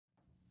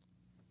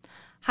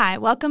Hi,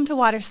 welcome to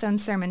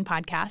Waterstone's Sermon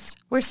Podcast.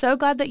 We're so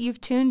glad that you've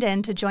tuned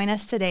in to join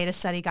us today to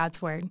study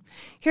God's Word.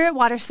 Here at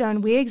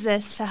Waterstone, we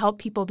exist to help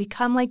people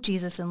become like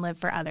Jesus and live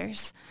for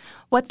others.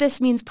 What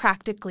this means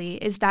practically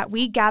is that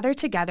we gather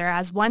together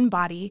as one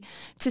body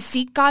to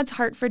seek God's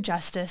heart for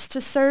justice,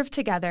 to serve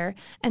together,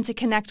 and to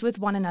connect with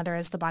one another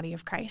as the body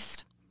of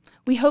Christ.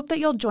 We hope that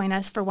you'll join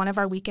us for one of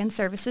our weekend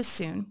services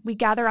soon. We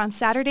gather on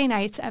Saturday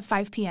nights at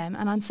 5 p.m.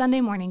 and on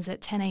Sunday mornings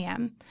at 10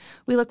 a.m.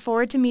 We look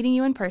forward to meeting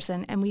you in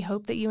person, and we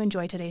hope that you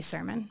enjoy today's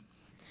sermon.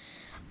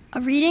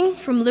 A reading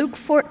from Luke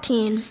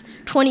 14,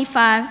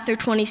 25 through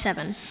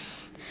 27.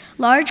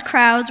 Large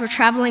crowds were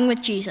traveling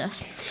with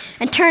Jesus,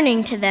 and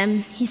turning to them,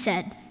 he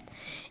said,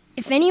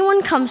 "If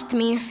anyone comes to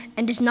me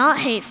and does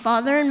not hate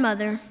father and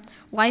mother,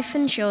 wife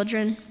and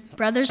children,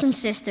 brothers and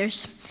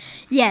sisters,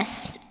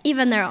 yes,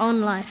 even their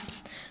own life,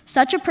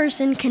 such a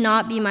person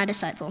cannot be my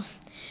disciple.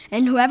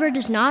 And whoever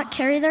does not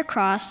carry their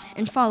cross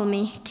and follow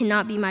me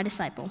cannot be my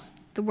disciple."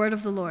 The word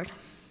of the Lord.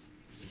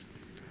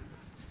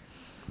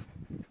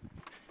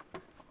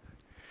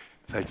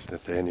 Thanks,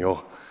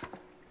 Nathaniel.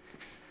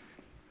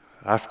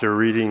 After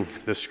reading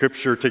the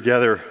scripture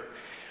together,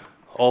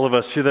 all of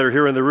us that are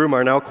here in the room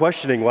are now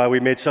questioning why we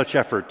made such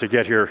effort to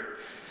get here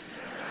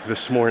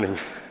this morning.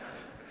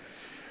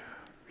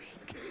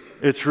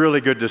 It's really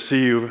good to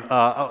see you.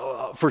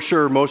 For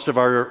sure, most of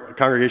our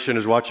congregation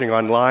is watching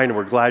online.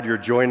 We're glad you're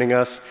joining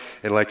us.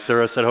 And like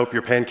Sarah said, I hope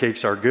your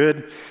pancakes are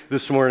good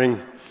this morning.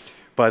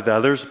 But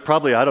there's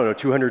probably,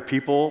 200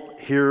 people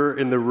here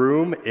in the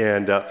room.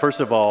 And first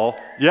of all,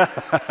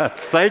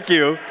 thank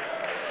you.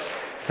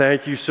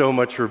 Thank you so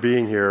much for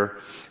being here.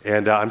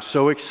 And I'm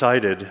so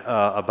excited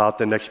about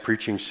the next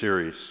preaching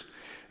series.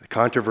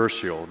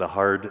 Controversial, the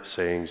hard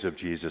sayings of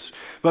Jesus.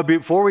 But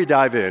before we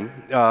dive in,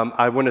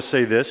 I want to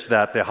say this,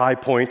 that the high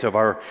point of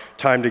our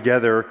time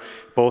together,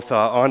 both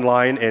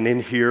online and in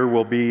here,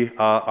 will be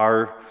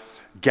our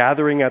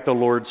gathering at the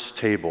Lord's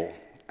table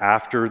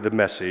after the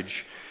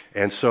message.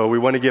 And so we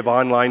want to give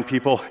online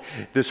people,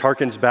 this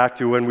harkens back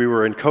to when we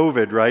were in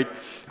COVID, right?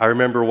 I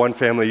remember one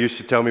family used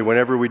to tell me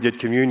whenever we did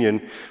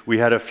communion, we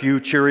had a few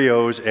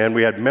Cheerios and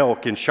we had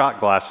milk in shot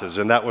glasses,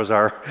 and that was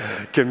our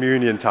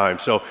communion time.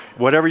 So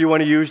whatever you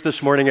want to use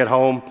this morning at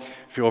home,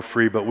 feel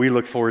free, but we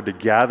look forward to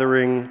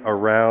gathering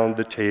around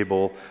the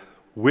table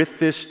with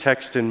this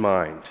text in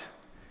mind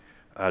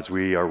as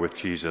we are with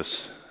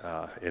Jesus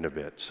in a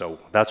bit. So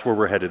that's where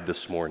we're headed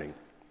this morning.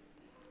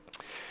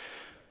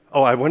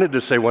 Oh, I wanted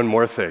to say one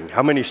more thing.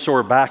 How many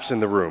sore backs in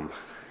the room?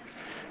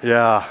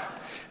 Yeah.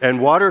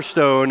 And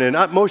Waterstone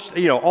and most,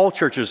 all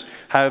churches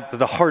have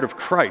the heart of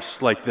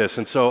Christ like this.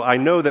 And so I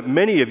know that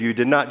many of you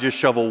did not just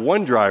shovel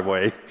one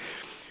driveway,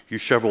 you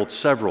shoveled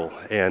several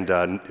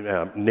and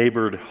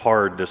neighbored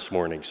hard this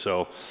morning.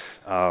 So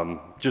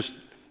just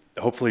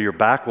hopefully your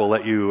back will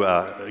let you,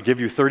 give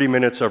you 30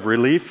 minutes of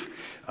relief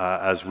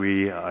as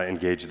we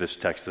engage this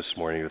text this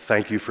morning.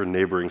 Thank you for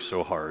neighboring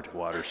so hard,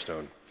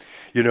 Waterstone.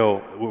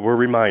 We're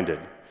reminded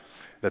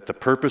that the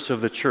purpose of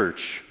the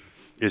church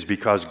is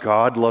because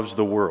God loves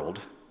the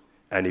world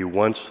and he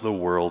wants the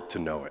world to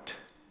know it.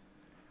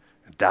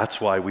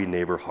 That's why we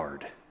neighbor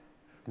hard,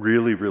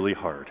 really, really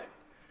hard,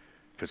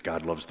 because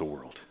God loves the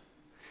world.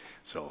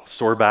 So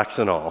sore backs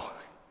and all,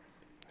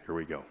 here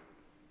we go.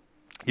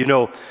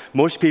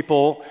 Most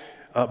people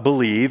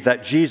believe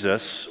that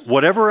Jesus,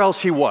 whatever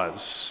else he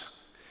was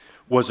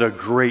a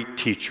great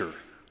teacher.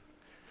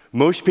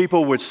 Most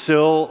people would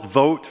still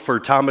vote for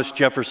Thomas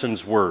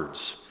Jefferson's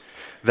words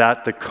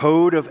that the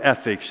code of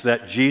ethics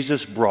that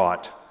Jesus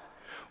brought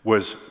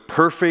was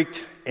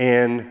perfect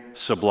and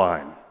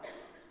sublime.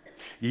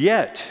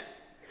 Yet,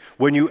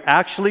 when you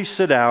actually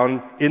sit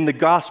down in the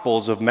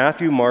Gospels of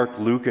Matthew, Mark,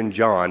 Luke, and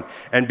John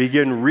and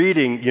begin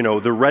reading,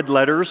 the red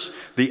letters,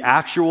 the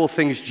actual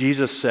things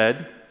Jesus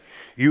said,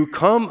 you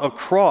come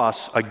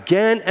across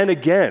again and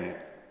again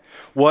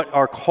what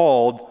are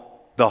called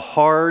the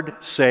hard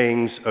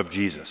sayings of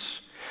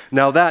Jesus.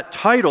 Now that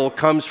title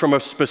comes from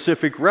a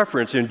specific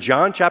reference in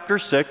John chapter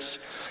 6,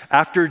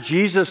 after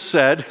Jesus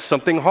said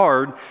something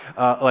hard,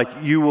 like,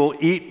 "You will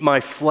eat my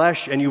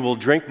flesh and you will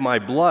drink my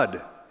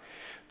blood."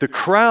 The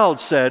crowd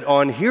said,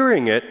 on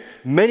hearing it,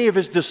 many of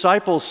his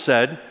disciples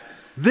said,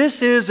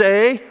 "This is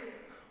a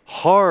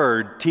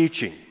hard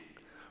teaching.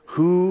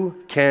 Who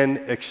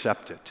can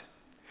accept it?"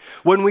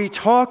 When we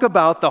talk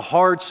about the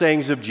hard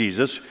sayings of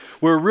Jesus,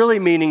 we're really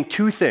meaning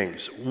two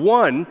things.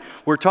 One,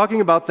 we're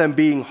talking about them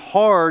being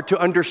hard to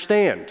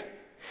understand.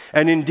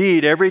 And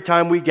indeed, every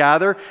time we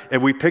gather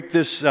and we pick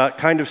this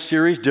kind of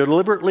series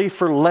deliberately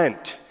for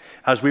Lent,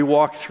 as we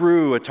walk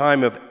through a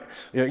time of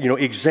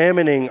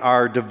examining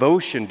our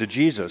devotion to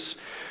Jesus,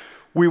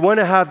 we want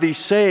to have these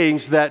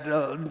sayings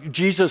that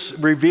Jesus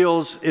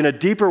reveals in a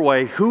deeper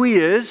way who he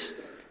is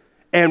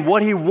and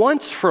what he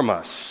wants from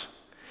us.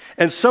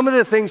 And some of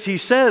the things he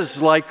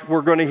says, like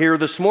we're going to hear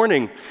this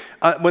morning,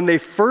 when they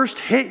first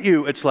hit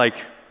you, it's like,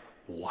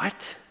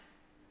 what?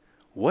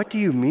 What do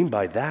you mean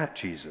by that,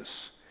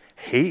 Jesus?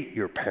 Hate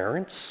your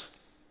parents?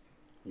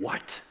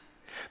 What?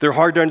 They're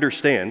hard to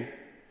understand.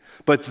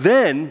 But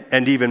then,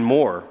 and even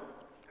more,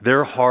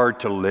 they're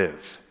hard to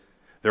live.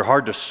 They're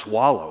hard to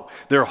swallow.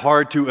 They're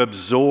hard to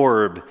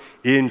absorb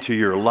into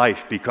your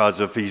life because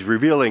of he's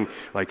revealing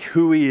like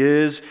who he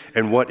is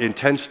and what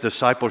intense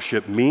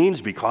discipleship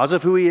means because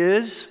of who he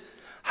is.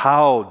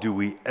 How do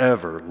we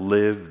ever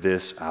live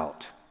this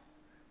out?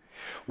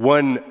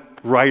 One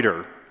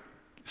writer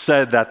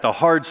said that the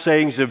hard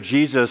sayings of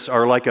Jesus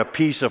are like a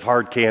piece of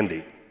hard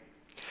candy.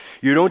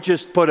 You don't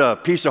just put a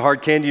piece of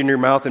hard candy in your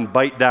mouth and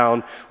bite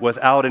down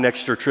without an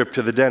extra trip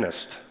to the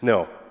dentist.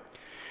 No.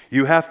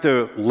 You have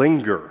to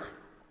linger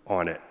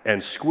on it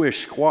and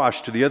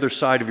squash to the other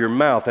side of your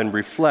mouth and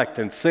reflect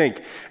and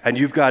think. And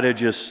you've got to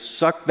just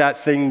suck that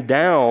thing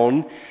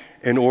down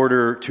in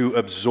order to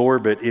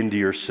absorb it into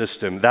your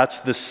system.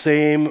 That's the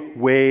same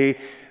way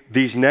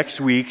these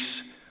next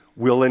weeks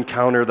we'll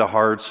encounter the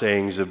hard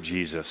sayings of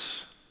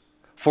Jesus.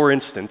 For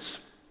instance,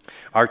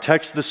 our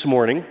text this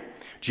morning,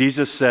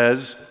 Jesus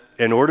says,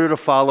 in order to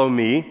follow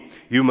me,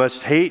 you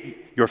must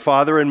hate your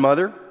father and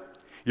mother,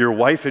 your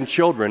wife and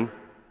children,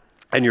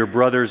 and your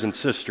brothers and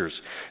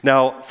sisters.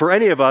 Now, for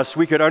any of us,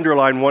 we could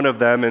underline one of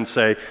them and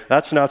say,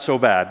 that's not so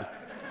bad.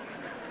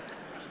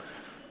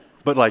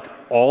 But like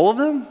all of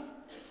them?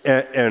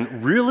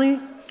 And really,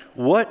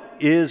 what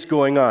is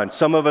going on?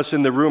 Some of us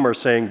in the room are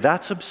saying,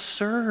 that's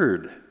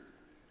absurd.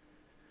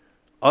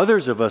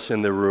 Others of us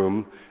in the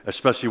room,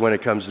 especially when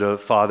it comes to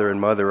father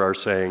and mother, are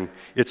saying,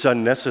 it's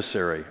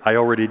unnecessary. I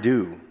already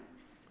do.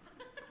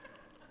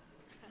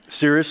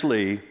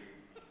 Seriously,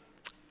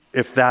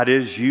 if that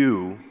is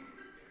you,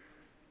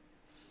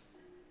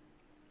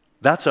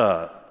 that's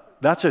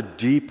a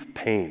deep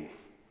pain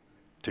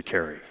to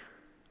carry.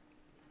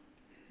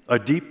 A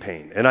deep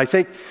pain. And I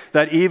think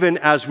that even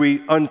as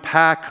we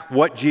unpack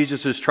what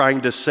Jesus is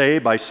trying to say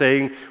by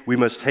saying we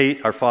must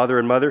hate our father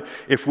and mother,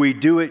 if we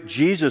do it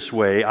Jesus'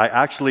 way, I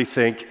actually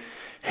think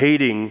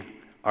hating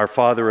our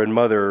father and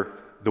mother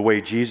the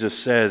way Jesus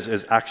says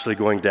is actually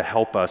going to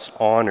help us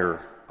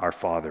honor our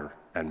father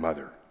and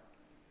mother.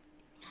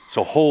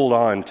 So hold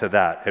on to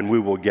that, and we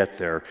will get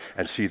there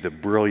and see the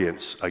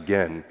brilliance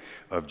again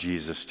of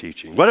Jesus'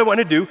 teaching. What I want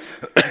to do,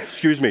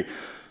 excuse me,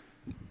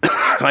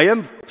 I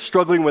am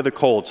struggling with a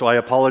cold, so I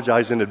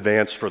apologize in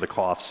advance for the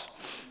coughs.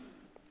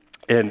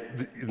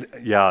 And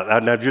yeah,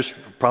 and I've just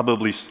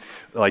probably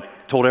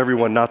told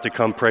everyone not to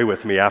come pray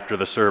with me after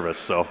the service,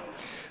 so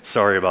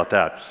sorry about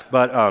that.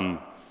 But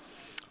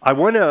I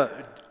want to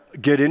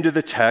get into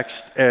the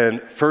text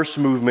and first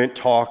movement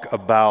talk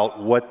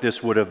about what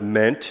this would have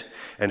meant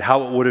and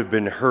how it would have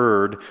been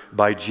heard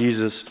by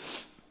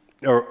Jesus'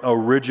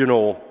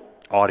 original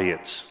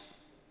audience.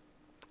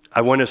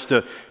 I want us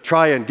to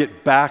try and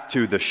get back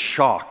to the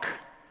shock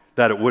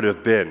that it would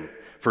have been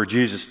for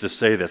Jesus to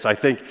say this. I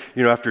think,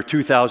 after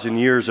 2,000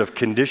 years of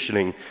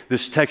conditioning,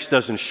 this text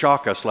doesn't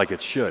shock us like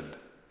it should.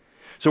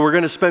 So we're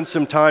going to spend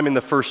some time in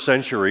the first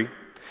century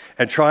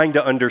and trying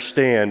to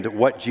understand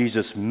what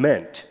Jesus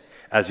meant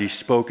as he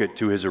spoke it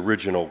to his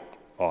original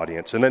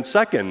audience. And then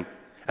second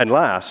and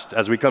last,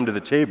 as we come to the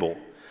table,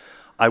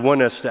 I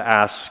want us to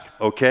ask,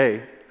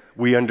 okay,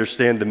 we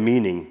understand the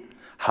meaning.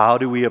 How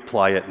do we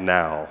apply it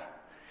now?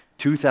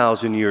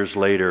 2,000 years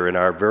later in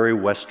our very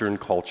Western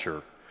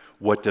culture,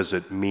 what does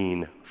it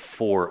mean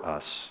for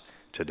us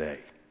today?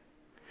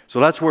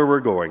 So that's where we're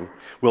going.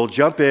 We'll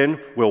jump in,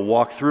 we'll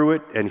walk through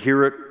it and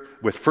hear it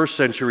with first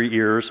century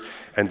ears,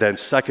 and then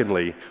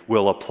secondly,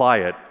 we'll apply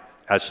it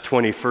as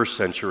 21st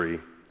century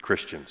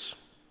Christians.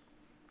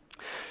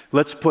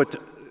 Let's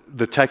put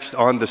the text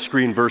on the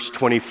screen, verse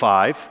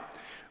 25,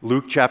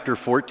 Luke chapter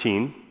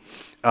 14.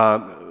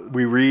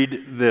 We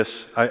read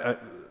this,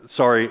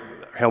 sorry,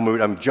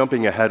 Helmut, I'm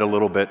jumping ahead a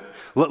little bit.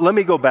 Let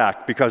me go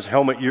back, because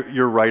Helmut,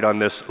 you're right on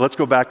this. Let's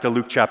go back to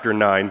Luke chapter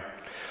 9.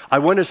 I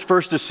want us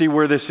first to see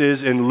where this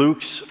is in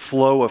Luke's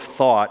flow of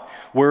thought,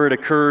 where it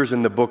occurs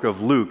in the book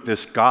of Luke,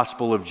 this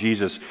gospel of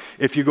Jesus.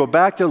 If you go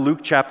back to Luke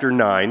chapter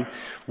 9,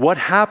 what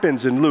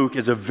happens in Luke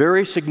is a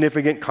very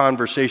significant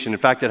conversation. In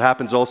fact, it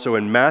happens also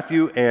in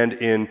Matthew and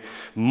in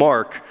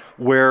Mark,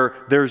 where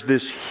there's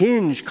this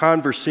hinge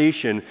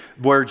conversation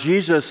where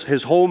Jesus,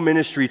 his whole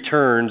ministry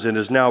turns and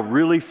is now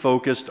really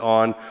focused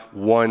on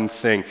one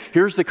thing.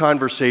 Here's the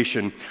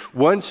conversation.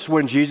 Once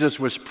when Jesus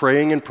was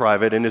praying in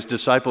private and his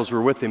disciples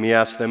were with him, he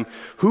asked them,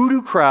 "Who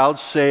do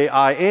crowds say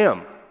I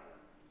am?"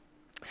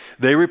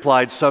 They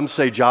replied, "Some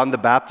say John the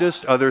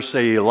Baptist, others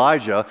say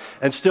Elijah,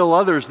 and still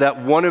others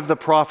that one of the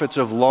prophets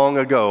of long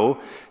ago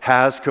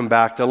has come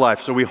back to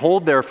life." So we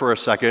hold there for a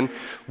second.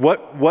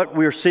 What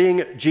we're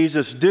seeing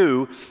Jesus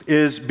do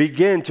is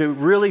begin to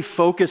really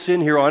focus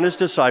in here on his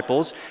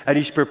disciples, and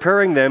he's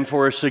preparing them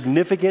for a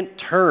significant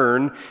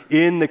turn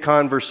in the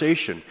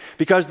conversation.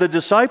 Because the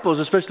disciples,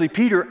 especially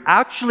Peter,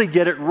 actually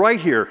get it right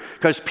here,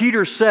 because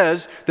Peter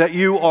says that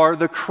you are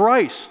the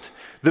Christ,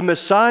 the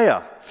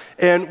Messiah.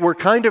 And we're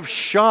kind of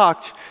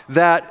shocked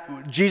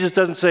that Jesus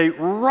doesn't say,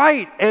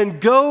 "Right,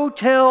 and go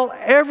tell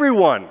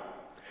everyone.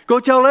 Go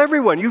tell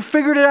everyone. You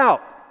figured it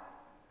out."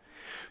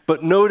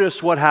 But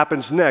notice what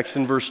happens next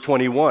in verse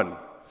 21.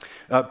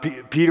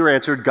 Peter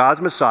answered,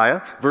 God's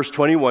Messiah. Verse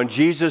 21,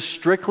 Jesus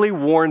strictly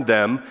warned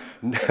them.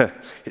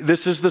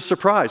 This is the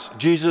surprise.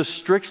 Jesus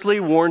strictly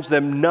warns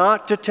them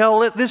not to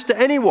tell this to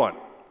anyone.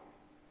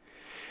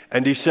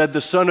 And he said,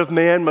 the Son of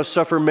Man must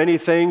suffer many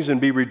things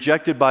and be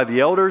rejected by the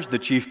elders, the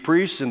chief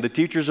priests, and the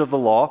teachers of the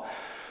law,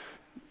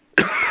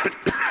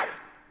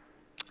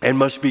 and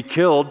must be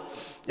killed,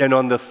 and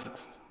on the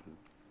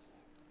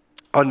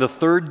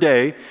third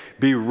day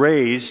be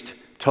raised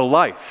to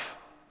life.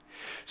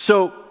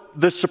 So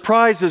the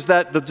surprise is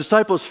that the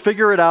disciples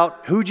figure it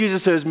out who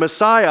Jesus is,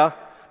 Messiah,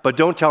 but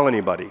don't tell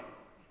anybody.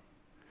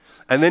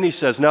 And then he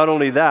says, not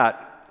only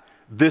that,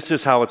 this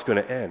is how it's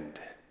going to end.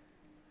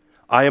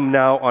 I am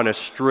now on a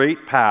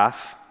straight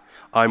path.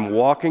 I'm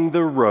walking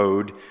the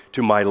road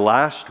to my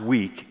last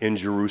week in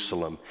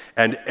Jerusalem.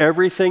 And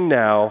everything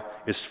now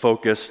is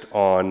focused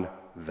on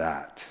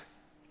that.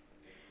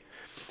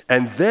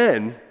 And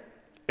then,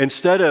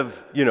 instead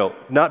of,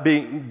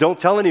 don't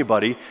tell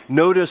anybody,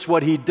 notice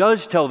what he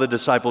does tell the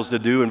disciples to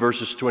do in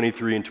verses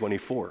 23 and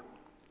 24.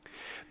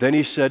 Then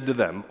he said to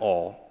them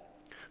all,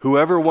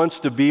 whoever wants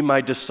to be my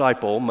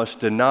disciple must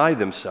deny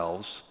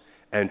themselves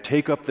and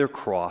take up their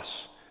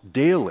cross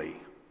daily,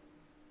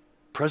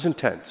 present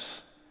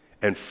tense,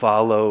 and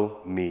follow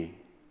me.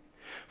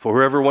 For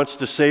whoever wants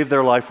to save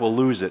their life will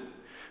lose it,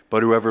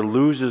 but whoever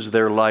loses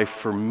their life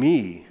for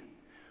me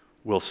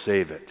will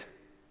save it.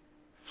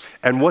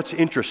 And what's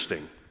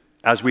interesting,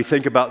 as we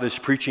think about this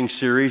preaching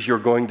series, you're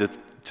going to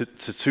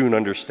soon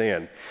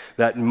understand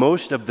that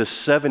most of the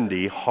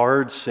 70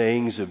 hard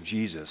sayings of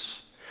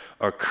Jesus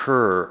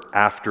occur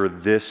after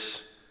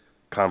this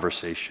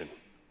conversation.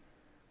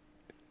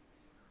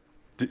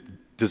 Do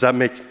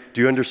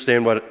you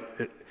understand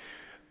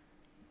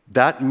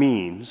that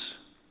means?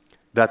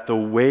 That the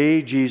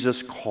way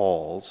Jesus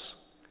calls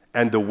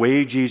and the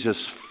way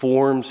Jesus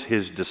forms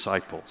his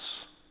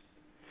disciples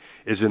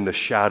is in the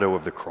shadow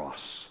of the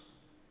cross.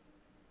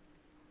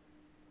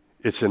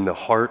 It's in the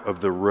heart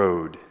of the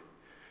road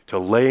to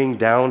laying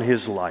down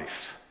his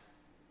life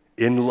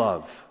in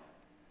love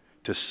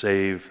to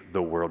save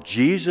the world.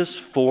 Jesus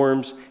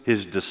forms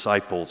his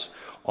disciples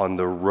on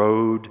the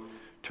road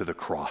to the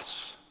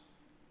cross.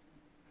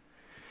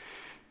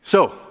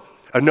 So,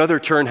 another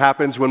turn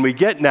happens when we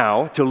get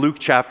now to Luke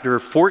chapter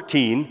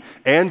 14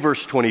 and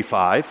verse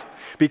 25,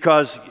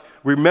 because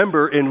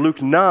remember in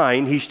Luke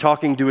 9, he's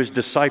talking to his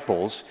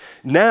disciples.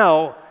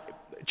 Now,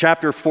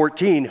 chapter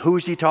 14,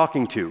 who's he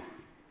talking to?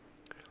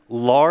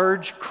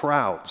 Large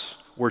crowds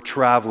were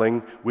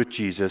traveling with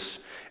Jesus,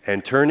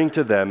 and turning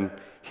to them,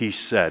 he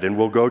said, and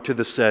we'll go to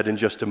the said in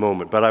just a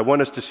moment, but I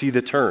want us to see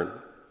the turn.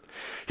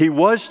 He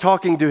was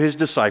talking to his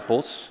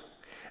disciples,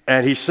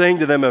 and he's saying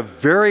to them a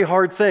very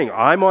hard thing.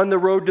 I'm on the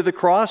road to the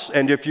cross,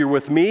 and if you're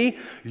with me,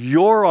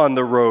 you're on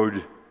the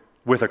road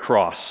with a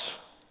cross.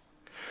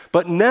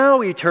 But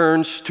now he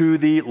turns to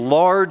the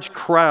large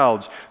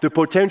crowds, the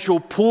potential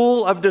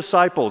pool of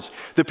disciples,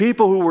 the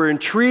people who were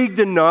intrigued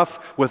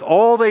enough with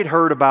all they'd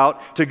heard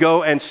about to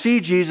go and see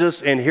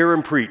Jesus and hear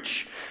him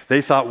preach.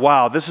 They thought,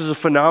 wow, this is a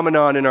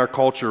phenomenon in our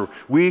culture.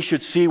 We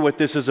should see what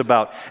this is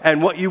about.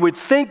 And what you would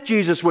think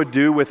Jesus would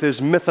do with his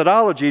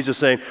methodologies is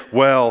saying,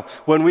 well,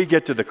 when we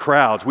get to the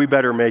crowds, we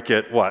better make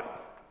it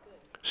what?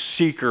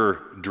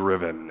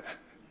 Seeker-driven.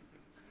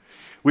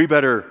 We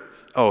better,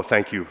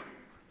 thank you,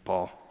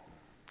 Paul.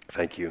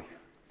 Thank you.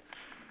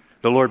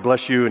 The Lord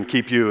bless you and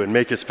keep you and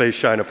make his face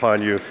shine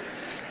upon you.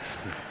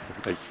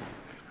 Thanks.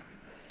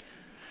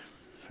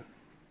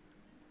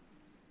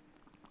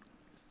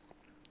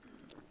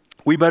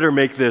 We better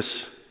make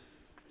this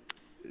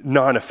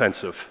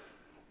non-offensive.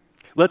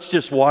 Let's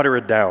just water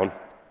it down.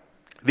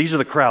 These are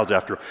the crowds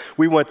after.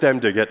 We want them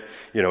to get,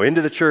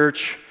 into the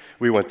church.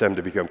 We want them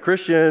to become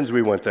Christians.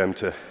 We want them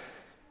to...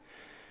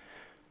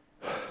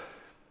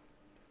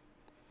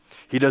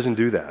 He doesn't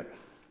do that.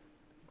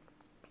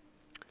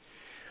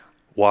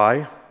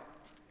 Why?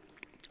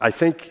 I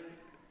think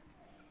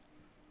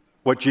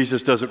what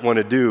Jesus doesn't want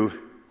to do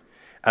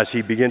as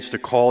he begins to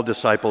call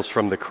disciples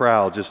from the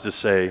crowds is to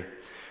say,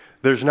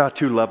 there's not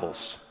two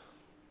levels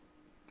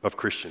of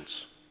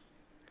Christians.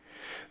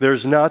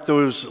 There's not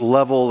those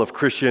level of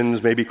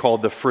Christians, maybe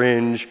called the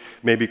fringe,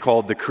 maybe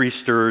called the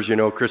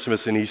Creasters,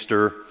 Christmas and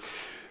Easter.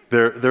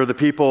 They're the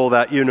people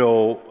that,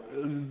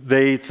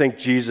 they think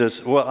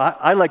Jesus,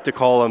 I like to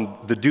call them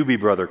the Doobie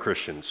Brother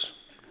Christians.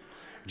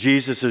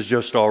 Jesus is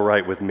just all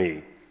right with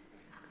me.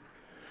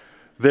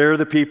 They're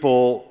the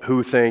people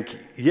who think,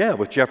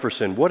 with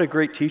Jefferson, what a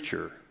great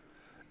teacher.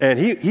 And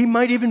he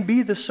might even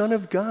be the Son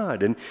of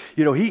God. And,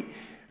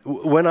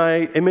 when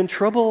I am in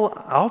trouble,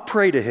 I'll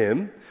pray to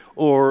him.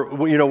 Or,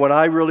 when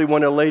I really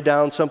want to lay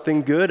down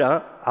something good,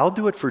 I'll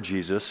do it for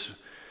Jesus.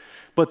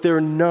 But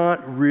they're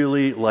not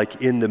really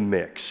in the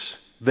mix.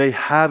 They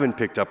haven't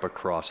picked up a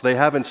cross. They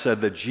haven't said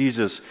that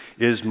Jesus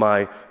is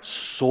my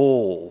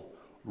sole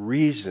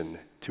reason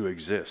to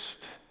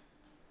exist.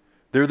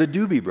 They're the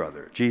Doobie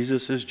Brother.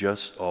 Jesus is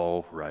just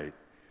all right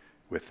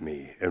with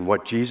me. And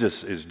what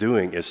Jesus is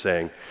doing is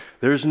saying,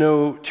 there's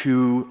no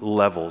two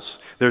levels.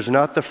 There's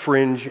not the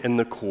fringe and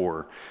the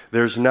core.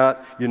 There's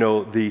not,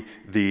 the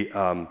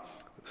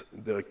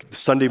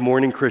Sunday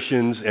morning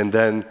Christians and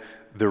then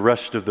the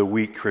rest of the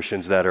week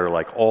Christians that are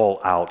like all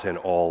out and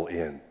all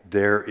in.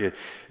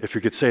 If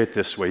you could say it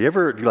this way, you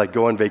ever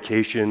go on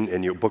vacation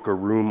and you book a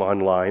room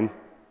online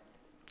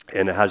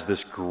and it has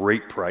this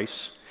great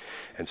price,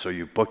 and so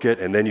you book it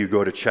and then you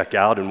go to check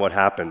out, and what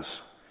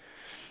happens?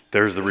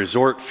 There's the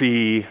resort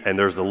fee, and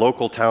there's the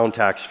local town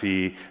tax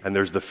fee, and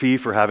there's the fee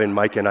for having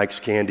Mike and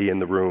Ike's candy in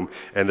the room,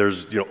 and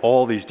there's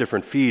all these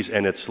different fees,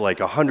 and it's like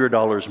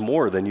 $100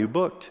 more than you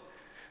booked.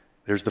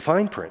 There's the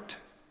fine print.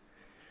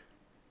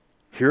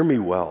 Hear me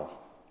well.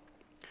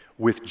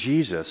 With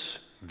Jesus,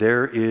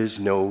 there is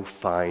no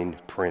fine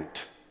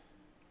print.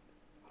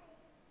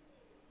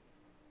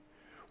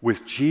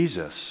 With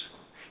Jesus,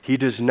 he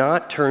does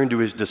not turn to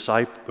his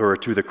disciples or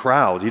to the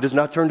crowds. He does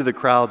not turn to the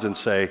crowds and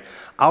say,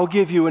 I'll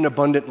give you an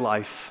abundant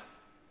life,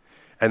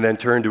 and then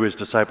turn to his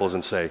disciples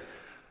and say,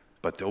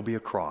 but there'll be a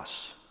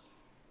cross.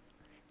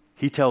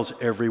 He tells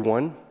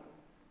everyone,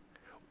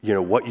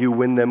 what you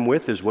win them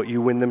with is what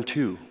you win them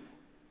to.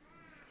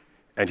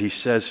 And he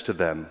says to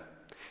them,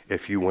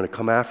 if you want to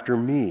come after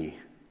me,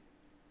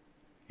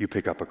 you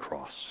pick up a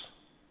cross.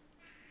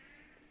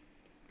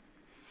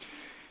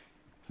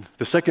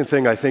 The second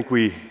thing I think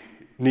we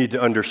need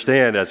to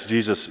understand as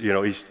Jesus,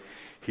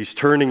 he's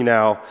turning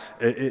now,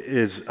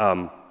 is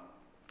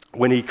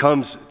when he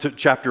comes to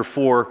chapter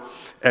 4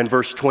 and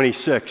verse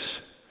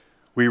 26,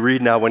 we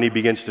read now when he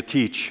begins to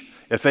teach,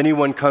 if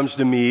anyone comes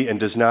to me and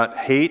does not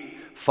hate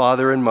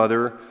father and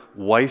mother,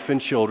 wife and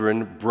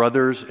children,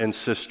 brothers and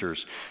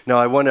sisters. Now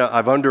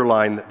I've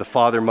underlined the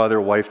father,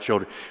 mother, wife,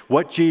 children.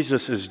 What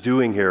Jesus is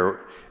doing here,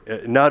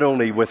 not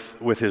only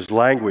with his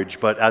language,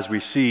 but as we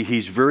see,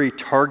 he's very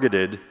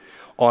targeted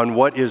on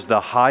what is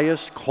the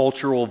highest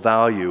cultural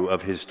value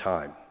of his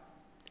time.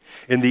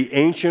 In the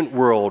ancient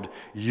world,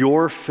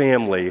 your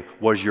family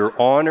was your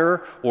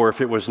honor, or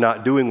if it was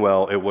not doing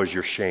well, it was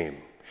your shame.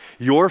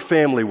 Your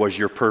family was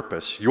your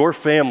purpose. Your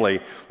family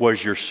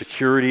was your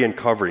security and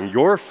covering.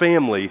 Your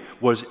family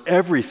was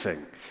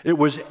everything. It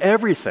was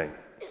everything.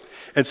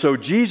 And so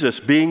Jesus,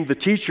 being the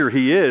teacher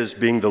he is,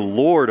 being the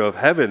Lord of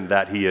heaven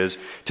that he is,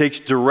 takes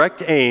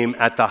direct aim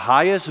at the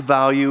highest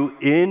value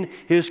in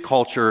his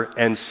culture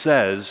and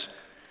says,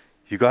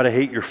 you got to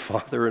hate your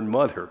father and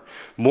mother.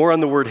 More on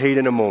the word hate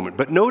in a moment.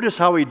 But notice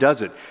how he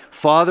does it.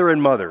 Father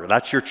and mother,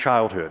 that's your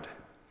childhood.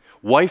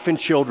 Wife and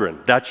children,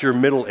 that's your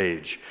middle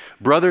age.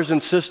 Brothers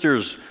and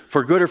sisters,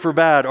 for good or for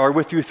bad, are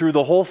with you through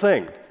the whole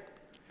thing.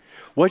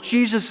 What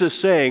Jesus is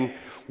saying,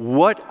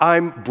 what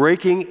I'm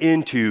breaking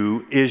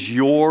into is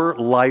your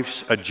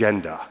life's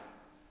agenda.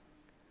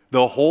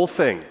 The whole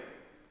thing.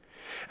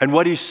 And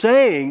what he's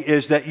saying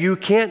is that you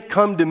can't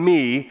come to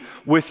me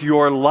with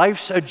your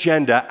life's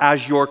agenda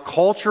as your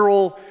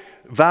cultural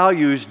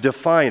values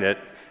define it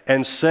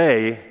and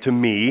say to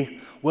me,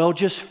 well,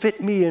 just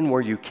fit me in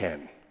where you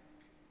can.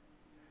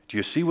 Do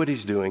you see what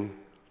he's doing?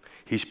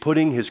 He's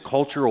putting his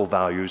cultural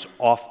values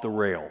off the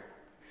rail.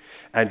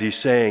 And he's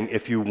saying,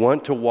 if you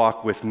want to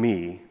walk with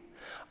me,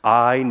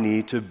 I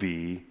need to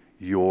be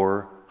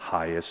your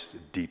highest,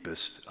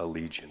 deepest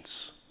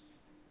allegiance.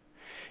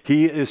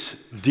 He is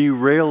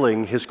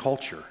derailing his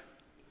culture.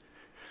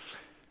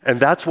 And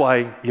that's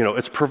why,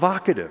 it's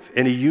provocative.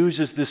 And he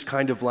uses this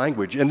kind of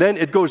language. And then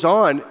it goes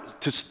on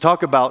to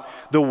talk about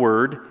the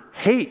word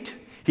hate.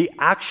 He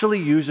actually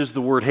uses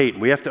the word hate.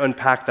 And we have to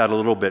unpack that a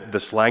little bit,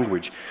 this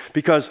language.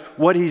 Because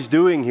what he's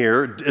doing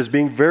here is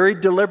being very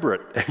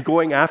deliberate and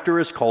going after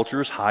his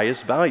culture's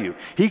highest value.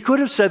 He could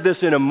have said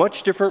this in a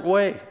much different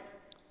way.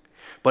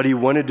 But he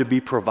wanted to be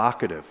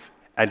provocative.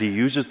 And he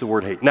uses the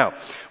word hate. Now,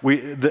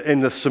 in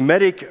the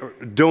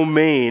Semitic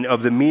domain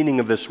of the meaning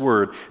of this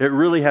word, it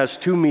really has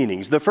two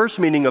meanings. The first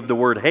meaning of the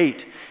word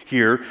hate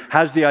here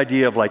has the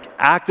idea of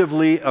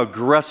actively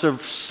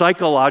aggressive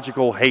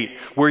psychological hate,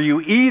 where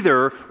you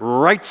either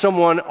write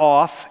someone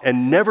off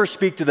and never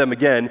speak to them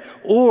again,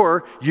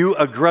 or you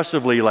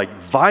aggressively,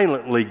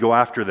 violently go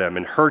after them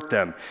and hurt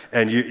them,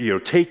 and you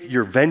take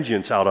your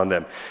vengeance out on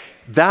them.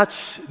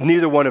 That's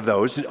neither one of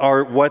those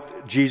are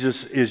what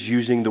Jesus is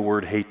using the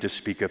word hate to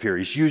speak of here.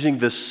 He's using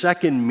the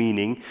second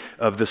meaning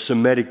of the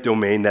Semitic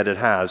domain that it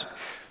has,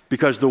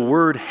 because the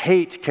word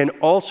hate can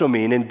also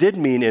mean, and did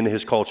mean in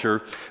his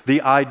culture,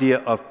 the idea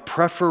of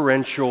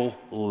preferential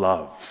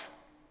love.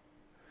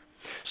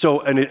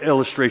 So an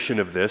illustration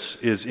of this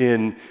is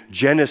in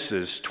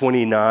Genesis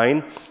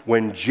 29,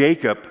 when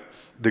Jacob,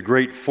 the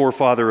great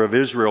forefather of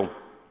Israel,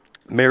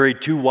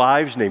 married two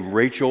wives named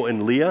Rachel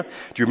and Leah.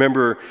 Do you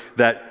remember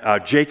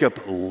that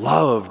Jacob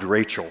loved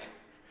Rachel?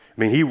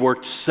 He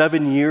worked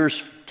 7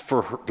 years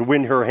to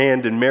win her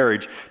hand in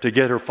marriage to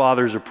get her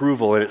father's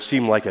approval, and it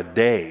seemed like a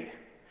day.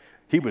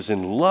 He was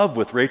in love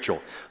with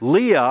Rachel.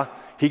 Leah,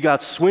 he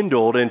got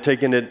swindled and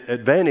taken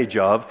advantage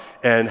of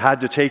and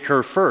had to take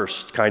her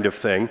first, kind of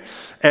thing.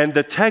 And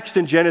the text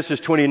in Genesis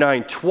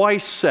 29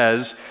 twice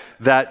says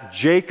that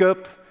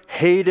Jacob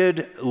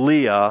hated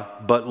Leah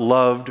but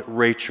loved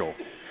Rachel.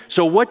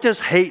 So what does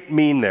hate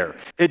mean there?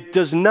 It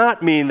does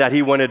not mean that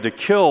he wanted to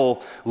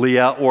kill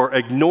Leah or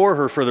ignore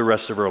her for the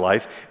rest of her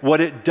life.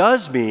 What it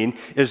does mean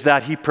is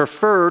that he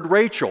preferred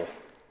Rachel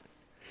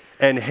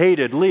and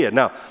hated Leah.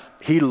 Now,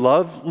 he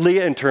loved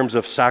Leah in terms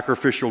of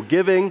sacrificial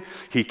giving.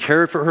 He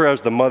cared for her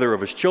as the mother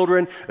of his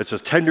children. It's a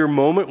tender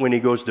moment when he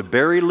goes to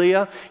bury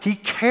Leah. He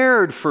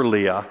cared for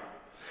Leah.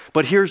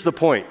 But here's the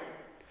point.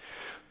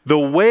 The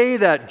way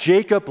that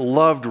Jacob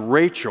loved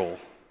Rachel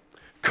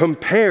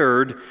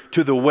compared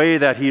to the way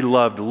that he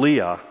loved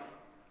Leah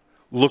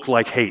looked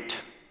like hate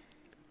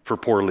for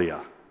poor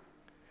Leah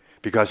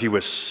because he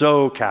was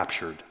so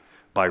captured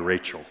by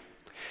Rachel.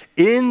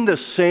 In the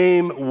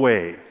same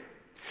way,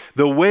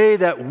 the way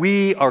that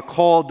we are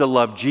called to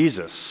love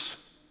Jesus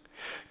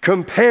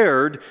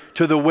compared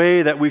to the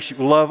way that we should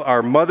love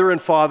our mother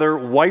and father,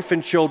 wife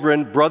and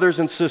children, brothers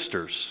and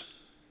sisters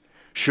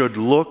should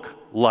look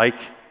like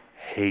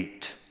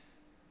hate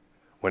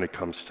when it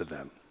comes to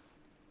them.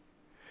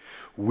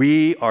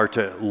 We are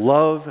to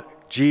love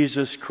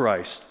Jesus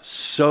Christ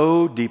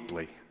so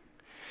deeply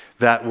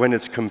that when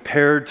it's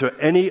compared to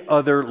any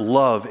other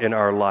love in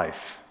our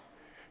life,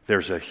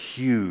 there's a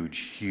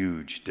huge,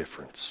 huge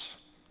difference.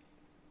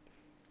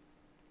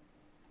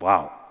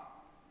 Wow.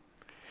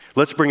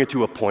 Let's bring it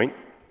to a point.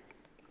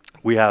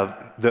 We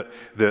have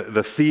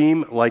the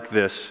theme like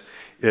this.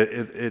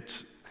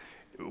 It's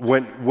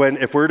when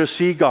if we're to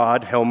see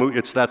God, Helmut,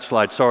 it's that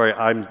slide. Sorry,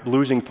 I'm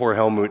losing poor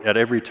Helmut at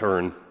every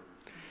turn.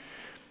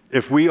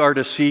 If we are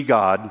to see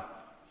God,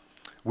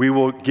 we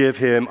will give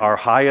him our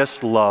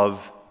highest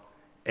love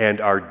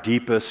and our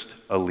deepest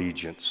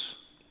allegiance.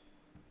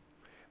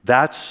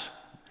 That's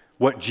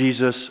what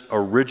Jesus'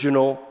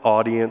 original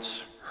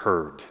audience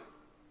heard.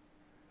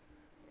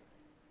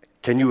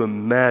 Can you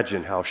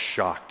imagine how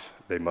shocked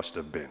they must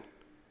have been?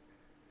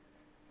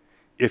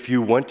 If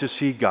you want to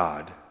see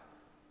God,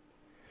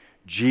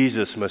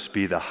 Jesus must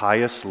be the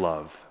highest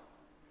love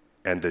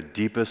and the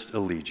deepest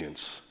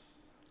allegiance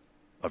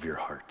of your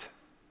heart.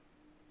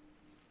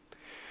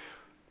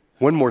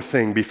 One more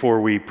thing before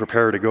we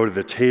prepare to go to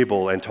the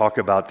table and talk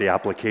about the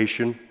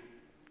application.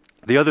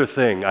 The other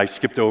thing, I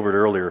skipped over it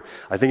earlier,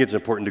 I think it's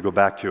important to go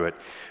back to it.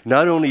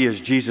 Not only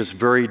is Jesus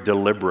very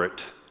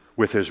deliberate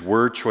with his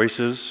word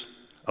choices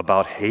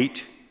about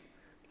hate,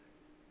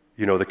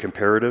 the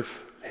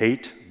comparative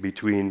hate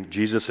between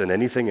Jesus and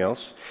anything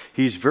else,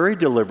 he's very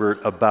deliberate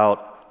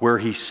about where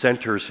he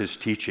centers his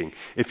teaching.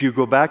 If you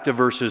go back to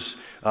verses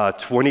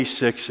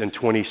 26 and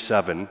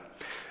 27,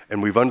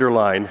 and we've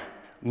underlined,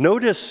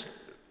 notice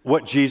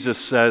what Jesus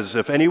says,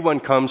 if anyone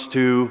comes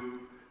to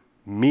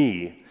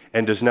me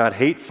and does not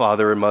hate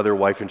father and mother,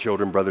 wife and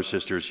children, brothers,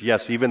 sisters,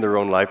 yes, even their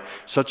own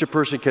life, such a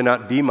person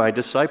cannot be my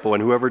disciple.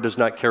 And whoever does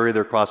not carry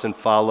their cross and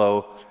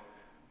follow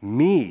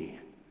me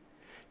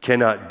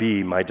cannot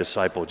be my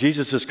disciple.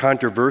 Jesus is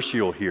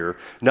controversial here,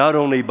 not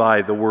only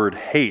by the word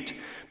hate,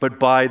 but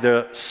by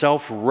the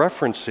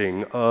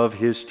self-referencing of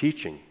his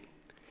teaching.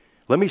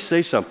 Let me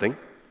say something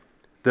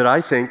that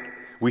I think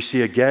we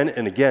see again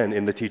and again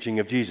in the teaching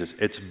of Jesus.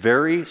 It's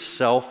very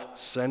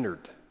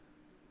self-centered.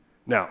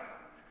 Now,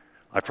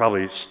 I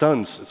probably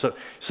stunned. So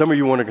some of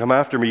you want to come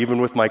after me even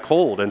with my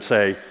cold and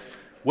say,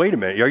 wait a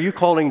minute, are you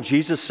calling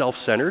Jesus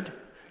self-centered?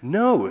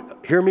 No,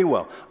 hear me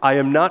well. I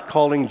am not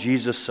calling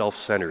Jesus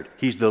self-centered.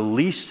 He's the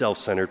least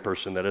self-centered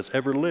person that has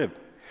ever lived.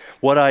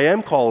 What I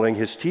am calling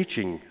his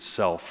teaching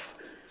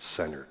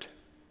self-centered.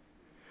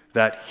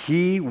 That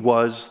he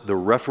was the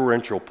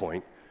referential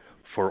point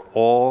for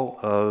all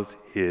of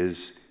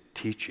his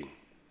teaching.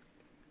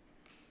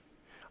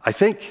 I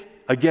think,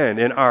 again,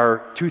 in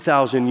our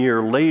 2,000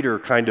 year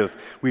later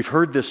we've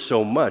heard this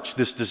so much,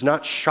 this does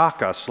not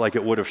shock us like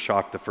it would have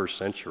shocked the first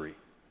century.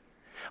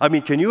 I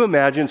mean, can you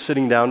imagine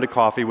sitting down to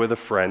coffee with a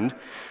friend?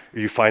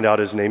 You find out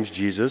his name's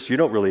Jesus. You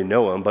don't really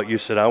know him, but you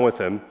sit down with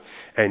him,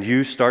 and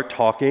you start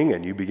talking,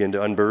 and you begin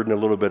to unburden a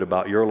little bit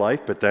about your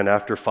life, but then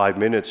after 5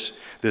 minutes,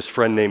 this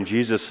friend named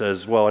Jesus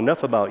says, well,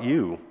 enough about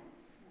you.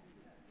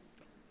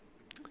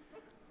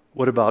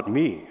 What about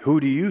me?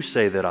 Who do you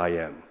say that I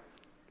am?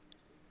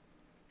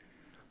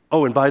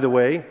 Oh, and by the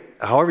way,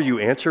 however you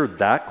answer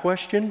that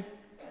question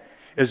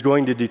is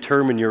going to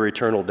determine your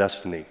eternal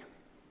destiny.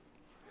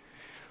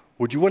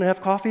 Would you want to have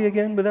coffee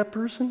again with that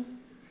person?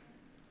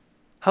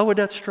 How would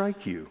that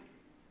strike you?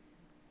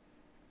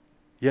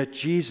 Yet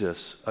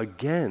Jesus,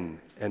 again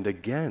and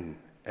again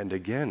and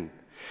again.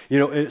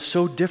 It's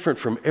so different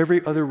from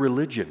every other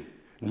religion.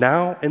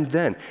 Now and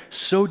then,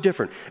 so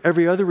different.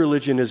 Every other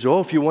religion is,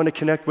 if you want to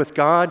connect with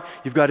God,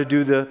 you've got to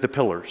do the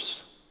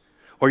pillars.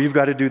 Or you've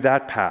got to do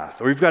that path,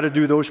 or you've got to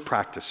do those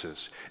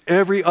practices.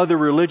 Every other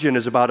religion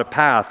is about a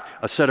path,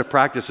 a set of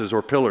practices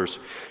or pillars.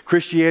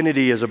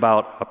 Christianity is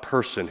about a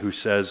person who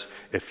says,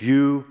 if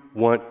you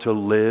want to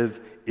live,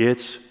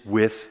 it's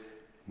with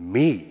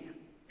me.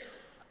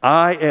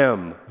 I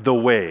am the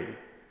way,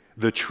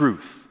 the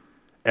truth,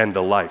 and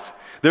the life.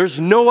 There's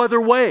no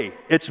other way.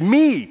 It's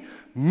me,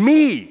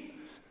 me,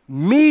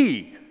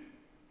 me.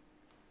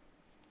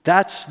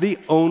 That's the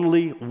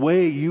only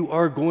way you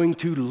are going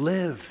to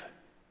live.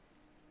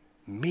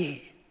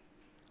 Me.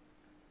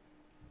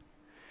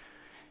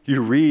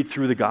 You read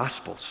through the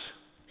Gospels.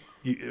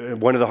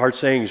 One of the hard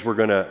sayings we're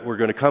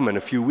gonna come in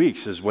a few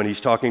weeks is when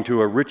he's talking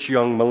to a rich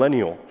young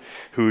millennial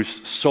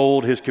who's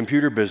sold his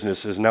computer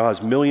businesses, now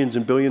has millions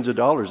and billions of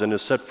dollars and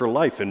is set for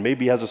life, and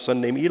maybe has a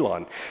son named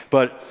Elon.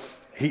 But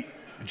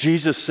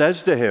Jesus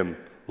says to him,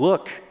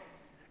 look,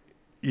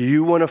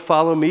 you want to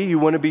follow me, you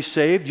want to be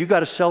saved, you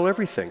got to sell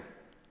everything.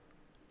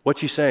 What's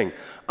he saying?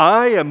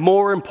 I am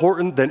more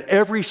important than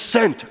every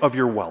cent of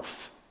your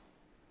wealth.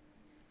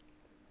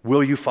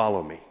 Will you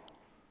follow me?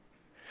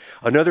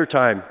 Another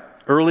time,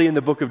 early in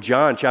the book of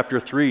John, chapter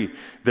 3,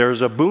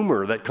 there's a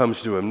boomer that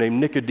comes to him named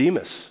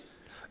Nicodemus.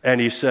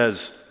 And he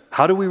says,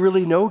 how do we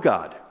really know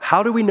God?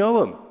 How do we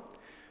know him?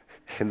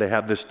 And they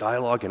have this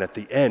dialogue, and at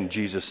the end,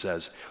 Jesus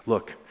says,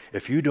 look,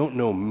 if you don't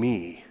know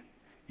me,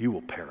 you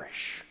will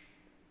perish.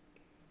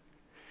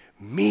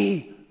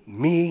 Me.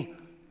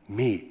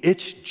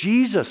 It's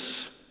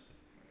Jesus.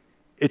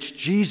 It's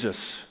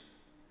Jesus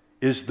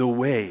is the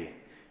way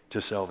to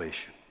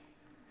salvation.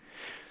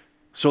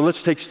 So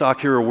let's take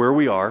stock here of where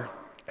we are,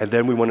 and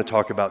then we want to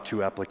talk about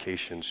two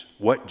applications.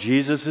 What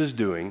Jesus is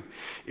doing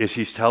is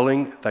he's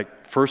telling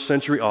that first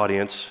century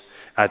audience,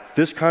 at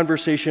this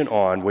conversation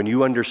on, when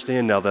you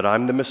understand now that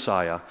I'm the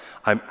Messiah,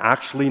 I'm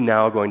actually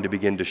now going to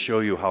begin to show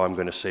you how I'm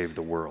going to save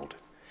the world.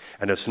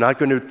 And it's not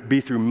going to be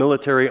through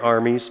military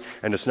armies,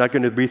 and it's not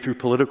going to be through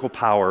political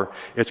power.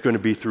 It's going to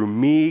be through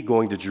me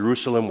going to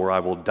Jerusalem, where I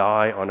will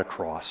die on a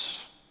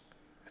cross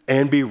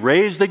and be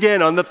raised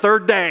again on the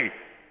third day.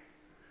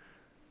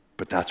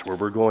 But that's where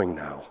we're going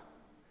now.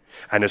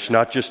 And it's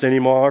not just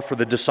anymore for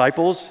the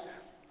disciples.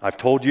 I've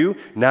told you,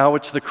 now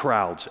it's the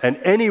crowds and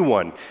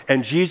anyone.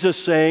 And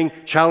Jesus saying,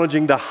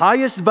 challenging the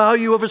highest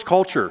value of his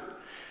culture,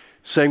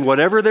 saying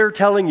whatever they're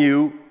telling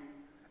you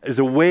is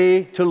a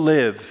way to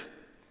live,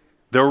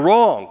 they're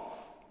wrong.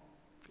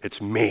 It's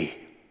me.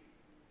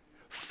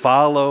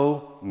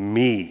 Follow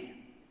me.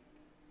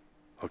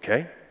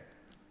 Okay?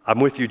 I'm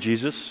with you,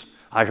 Jesus.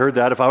 I heard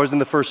that. If I was in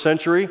the first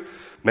century,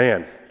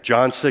 man,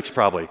 John 6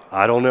 probably.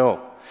 I don't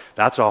know.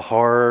 That's a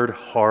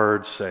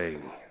hard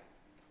saying.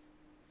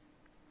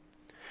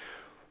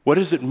 What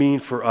does it mean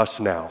for us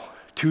now,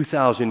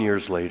 2,000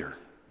 years later?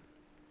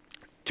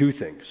 Two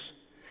things.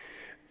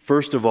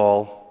 First of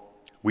all,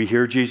 we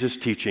hear Jesus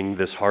teaching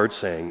this hard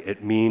saying.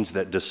 It means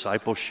that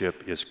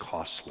discipleship is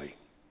costly.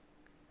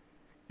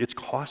 It's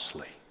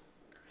costly.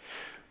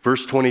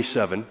 Verse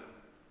 27,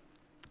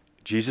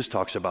 Jesus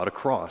talks about a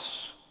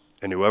cross.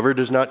 And whoever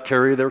does not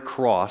carry their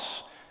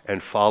cross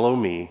and follow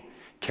me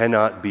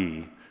cannot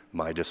be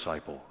my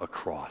disciple. A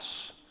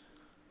cross.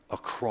 A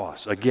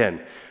cross.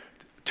 Again,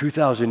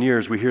 2,000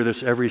 years, we hear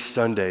this every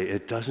Sunday.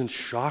 It doesn't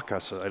shock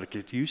us like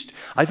it used to.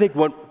 I think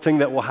one thing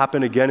that will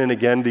happen again and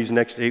again these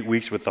next 8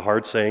 weeks with the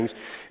hard sayings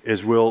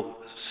is we'll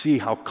see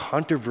how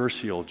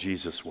controversial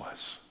Jesus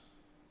was.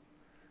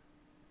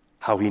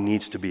 How he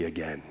needs to be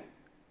again.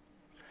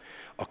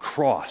 A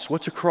cross.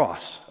 What's a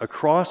cross? A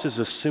cross is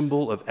a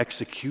symbol of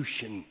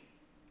execution.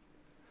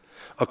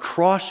 A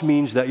cross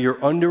means that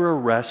you're under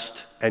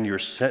arrest and you're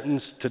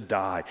sentenced to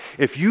die.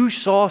 If you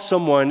saw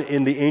someone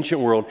in the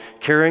ancient world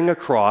carrying a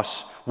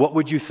cross, what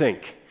would you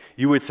think?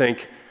 You would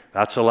think,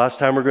 that's the last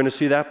time we're going to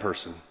see that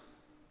person.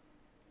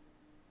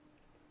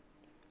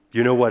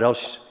 You know what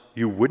else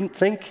you wouldn't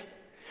think?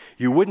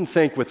 You wouldn't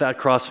think with that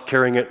cross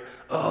carrying it,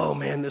 oh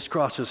man, this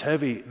cross is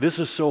heavy. This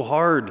is so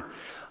hard.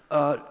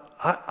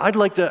 I'd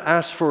like to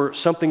ask for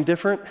something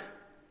different.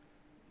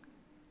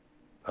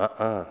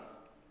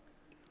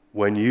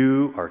 When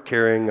you are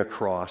carrying a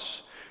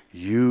cross,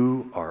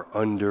 you are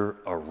under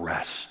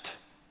arrest.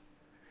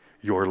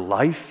 Your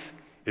life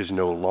is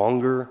no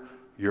longer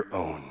your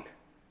own.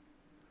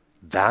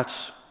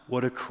 That's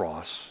what a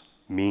cross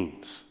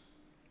means.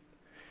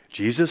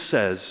 Jesus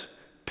says,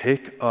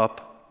 pick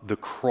up the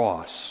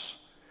cross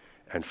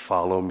and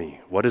follow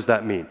me. What does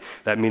that mean?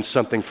 That means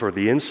something for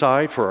the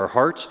inside, for our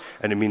hearts,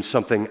 and it means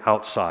something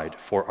outside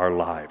for our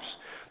lives.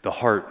 The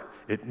heart,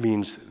 it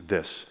means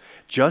this.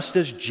 Just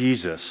as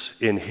Jesus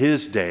in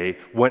his day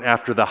went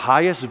after the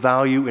highest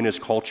value in his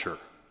culture,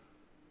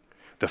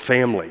 the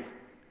family,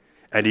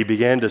 and he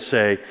began to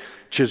say,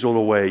 chisel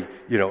away,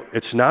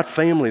 it's not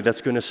family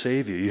that's going to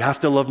save you. You have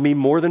to love me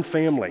more than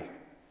family.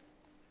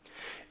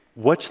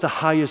 What's the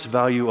highest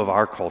value of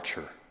our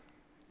culture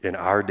in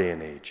our day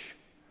and age?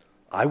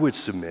 I would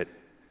submit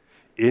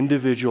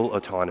individual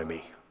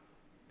autonomy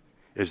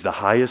is the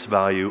highest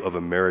value of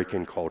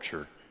American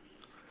culture.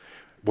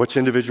 What's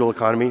individual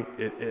autonomy?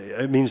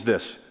 It means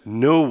this.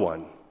 No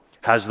one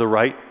has the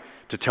right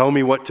to tell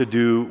me what to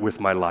do with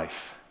my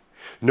life.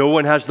 No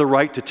one has the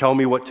right to tell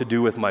me what to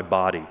do with my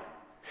body.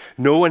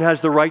 No one has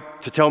the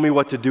right to tell me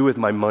what to do with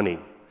my money.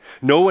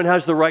 No one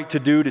has the right to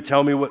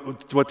tell me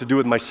what to do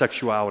with my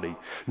sexuality.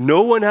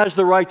 No one has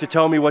the right to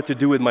tell me what to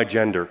do with my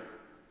gender.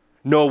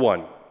 No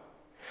one.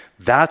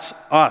 That's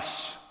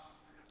us.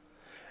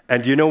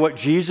 And you know what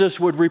Jesus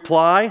would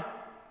reply?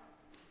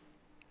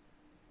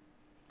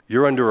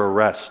 You're under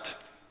arrest.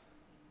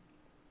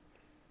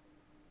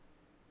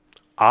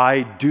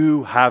 I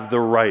do have the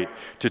right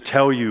to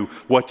tell you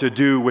what to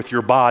do with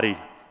your body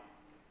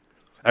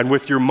and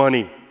with your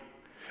money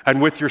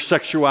and with your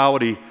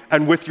sexuality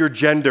and with your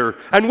gender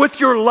and with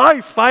your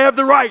life. I have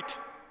the right.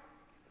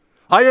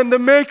 I am the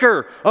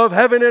maker of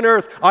heaven and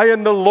earth. I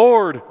am the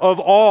Lord of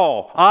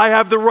all. I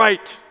have the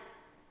right.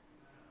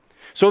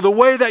 So the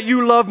way that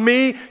you love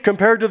me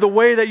compared to the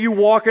way that you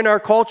walk in our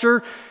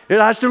culture, it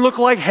has to look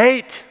like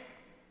hate.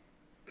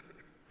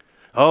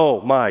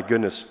 Oh my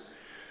goodness.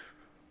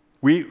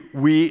 We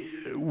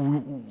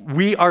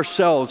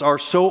ourselves are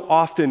so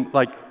often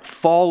like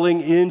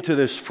falling into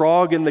this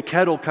frog in the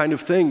kettle kind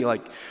of thing.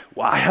 Like,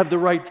 well, I have the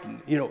right,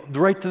 the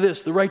right to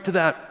this, the right to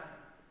that.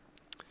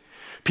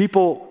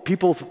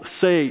 People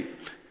say,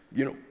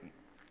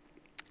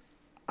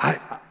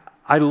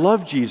 I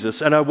love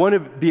Jesus and I want to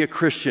be a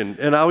Christian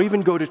and I'll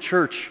even go to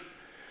church,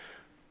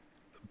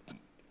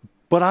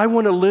 but I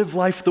want to live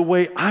life the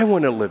way I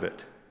want to live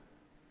it.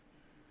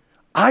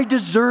 I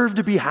deserve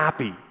to be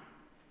happy.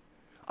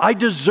 I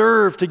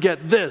deserve to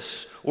get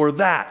this or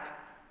that.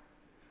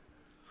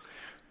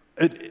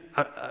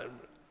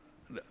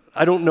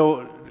 I don't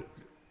know,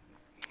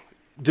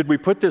 did we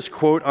put this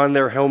quote on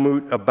there,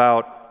 Helmut,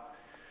 about,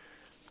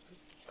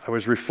 I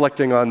was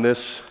reflecting on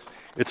this.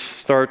 It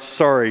starts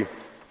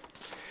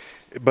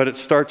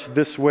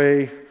this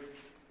way.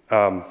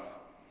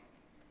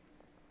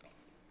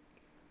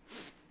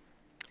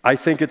 I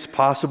think it's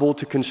possible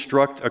to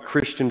construct a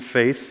Christian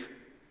faith.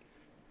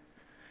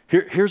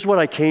 Here's what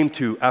I came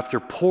to after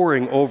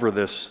poring over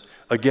this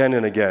again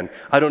and again.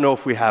 I don't know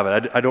if we have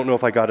it. I don't know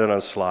if I got it on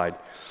a slide.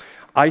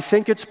 I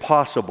think it's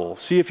possible,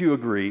 see if you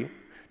agree,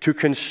 to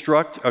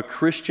construct a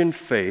Christian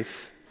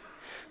faith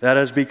that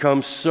has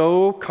become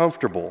so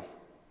comfortable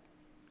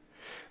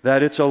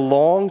that it's a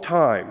long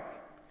time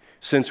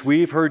since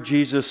we've heard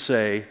Jesus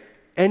say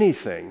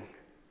anything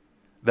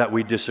that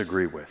we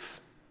disagree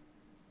with.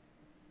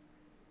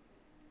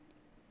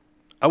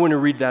 I want to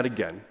read that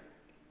again,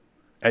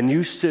 and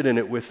you sit in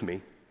it with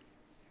me.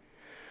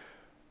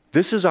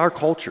 This is our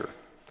culture.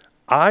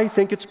 I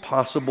think it's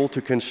possible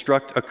to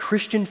construct a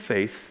Christian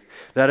faith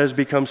that has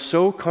become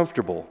so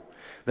comfortable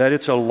that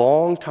it's a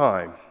long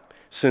time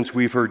since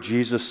we've heard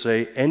Jesus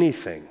say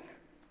anything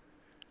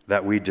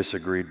that we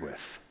disagreed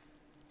with.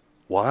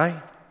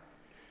 Why?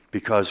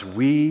 Because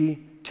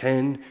we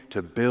tend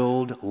to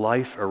build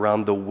life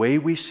around the way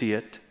we see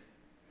it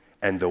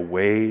and the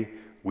way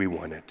we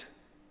want it.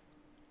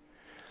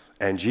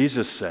 And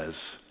Jesus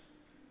says,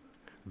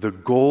 the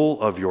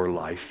goal of your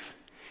life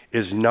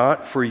is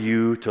not for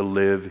you to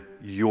live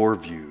your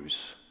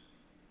views.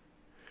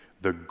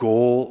 The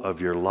goal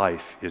of your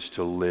life is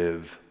to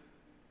live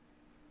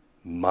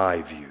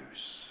my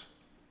views.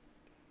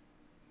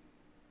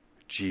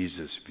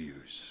 Jesus'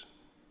 views.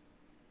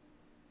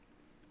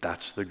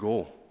 That's the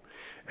goal.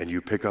 And you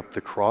pick up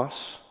the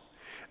cross,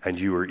 and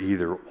you are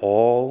either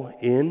all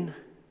in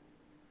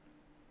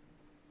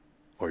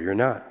or you're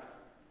not.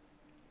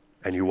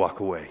 And you walk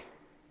away.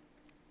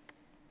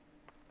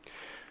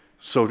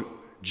 So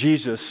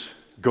Jesus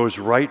goes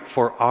right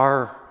for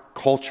our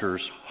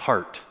culture's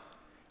heart,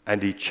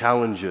 and he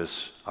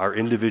challenges our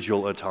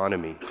individual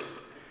autonomy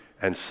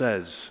and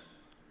says,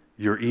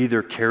 you're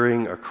either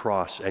carrying a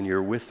cross and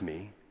you're with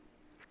me,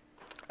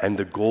 and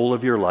the goal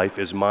of your life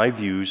is my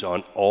views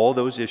on all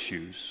those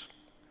issues,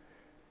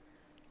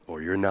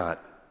 or you're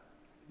not.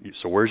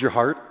 So where's your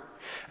heart?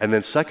 And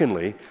then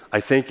secondly,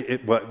 I think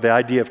the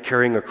idea of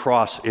carrying a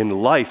cross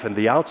in life and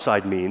the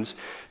outside means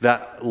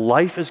that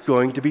life is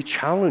going to be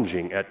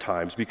challenging at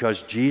times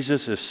because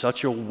Jesus is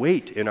such a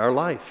weight in our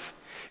life.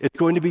 It's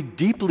going to be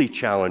deeply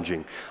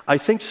challenging. I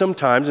think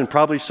sometimes, and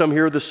probably some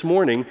here this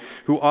morning,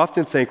 who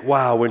often think,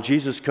 wow, when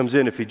Jesus comes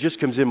in, if he just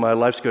comes in, my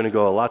life's going to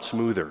go a lot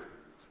smoother.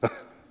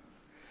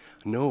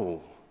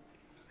 No.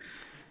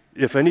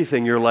 If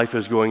anything, your life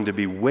is going to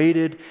be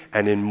weighted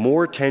and in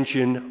more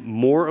tension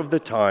more of the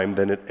time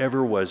than it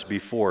ever was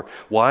before.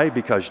 Why?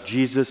 Because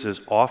Jesus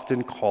is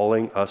often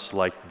calling us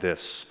like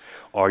this.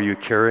 Are you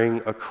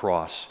carrying a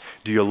cross?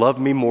 Do you love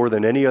me more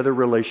than any other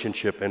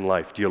relationship in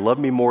life? Do you love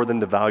me more than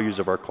the values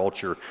of our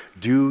culture?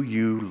 Do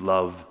you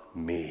love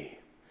me?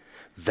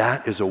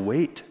 That is a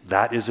weight.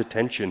 That is a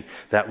tension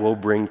that will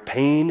bring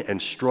pain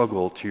and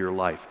struggle to your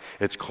life.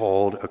 It's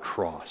called a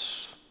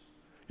cross.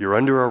 You're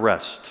under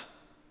arrest.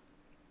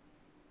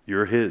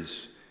 You're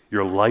his.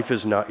 Your life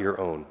is not your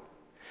own.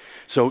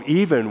 So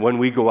even when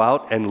we go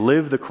out and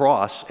live the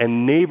cross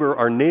and neighbor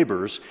our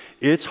neighbors,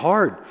 it's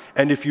hard.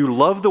 And if you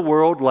love the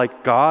world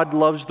like God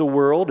loves the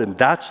world, and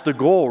that's the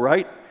goal,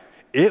 right?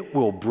 It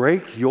will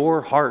break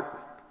your heart.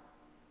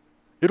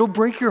 It'll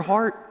break your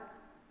heart.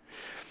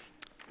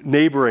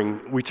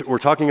 Neighboring, we're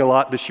talking a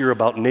lot this year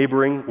about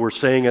neighboring. We're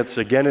saying it's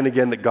again and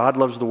again that God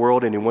loves the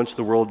world and he wants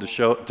the world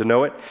to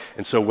know it.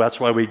 And so that's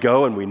why we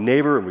go and we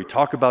neighbor and we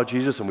talk about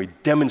Jesus and we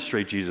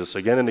demonstrate Jesus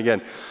again and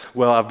again.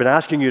 Well, I've been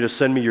asking you to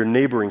send me your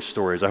neighboring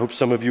stories. I hope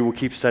some of you will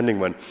keep sending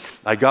one.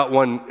 I got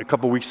one a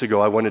couple weeks ago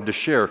I wanted to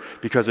share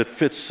because it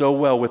fits so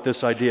well with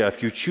this idea.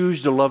 If you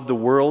choose to love the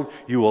world,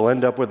 you will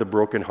end up with a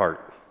broken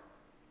heart.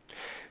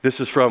 This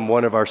is from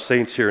one of our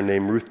saints here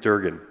named Ruth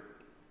Durgan.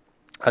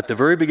 At the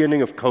very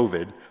beginning of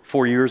COVID,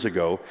 4 years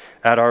ago,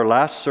 at our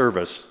last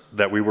service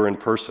that we were in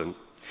person,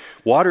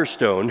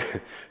 Waterstone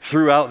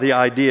threw out the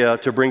idea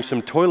to bring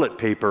some toilet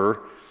paper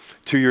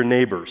to your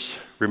neighbors.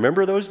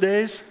 Remember those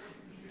days?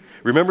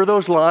 Remember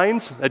those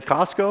lines at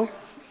Costco?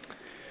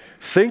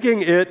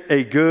 Thinking it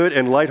a good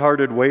and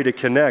lighthearted way to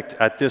connect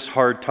at this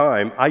hard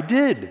time, I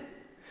did.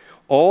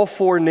 All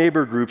 4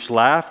 neighbor groups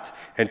laughed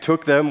and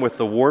took them with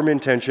the warm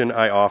intention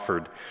I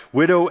offered.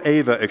 Widow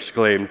Ava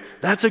exclaimed,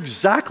 "That's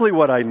exactly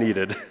what I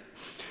needed."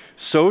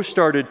 So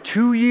started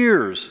 2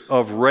 years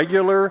of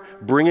regular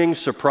bringing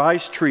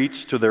surprise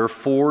treats to their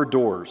 4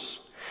 doors.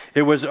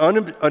 It was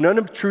an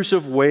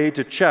unobtrusive way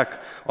to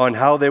check on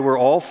how they were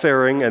all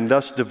faring and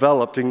thus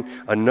developing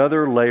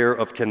another layer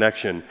of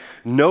connection.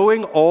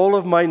 Knowing all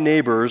of my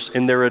neighbors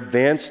in their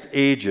advanced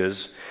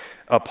ages,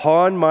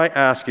 upon my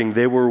asking,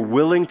 they were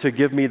willing to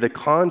give me the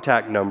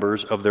contact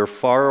numbers of their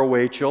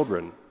faraway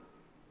children.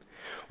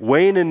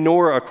 Wayne and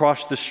Nora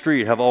across the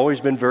street have always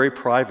been very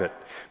private,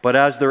 but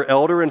as their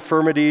elder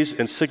infirmities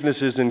and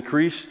sicknesses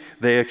increased,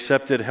 they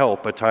accepted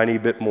help a tiny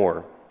bit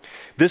more.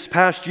 This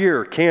past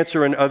year,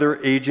 cancer and other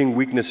aging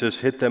weaknesses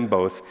hit them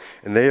both,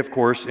 and they, of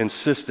course,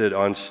 insisted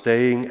on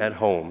staying at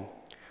home.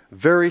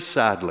 Very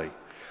sadly,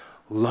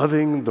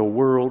 loving the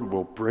world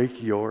will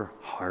break your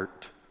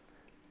heart.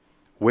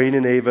 Wayne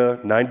and Ava,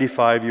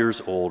 95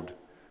 years old,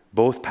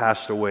 both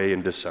passed away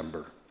in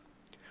December,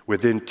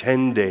 within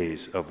 10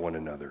 days of one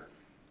another.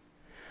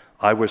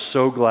 I was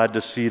so glad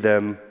to see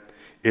them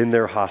in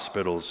their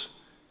hospitals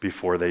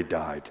before they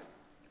died.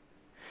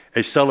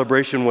 A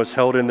celebration was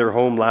held in their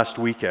home last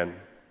weekend.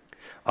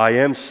 I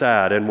am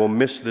sad and will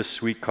miss this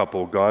sweet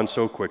couple gone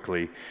so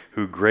quickly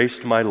who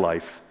graced my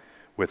life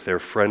with their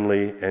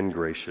friendly and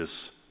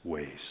gracious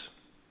ways.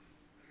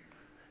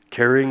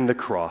 Carrying the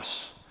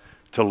cross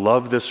to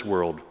love this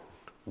world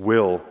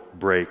will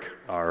break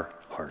our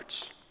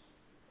hearts.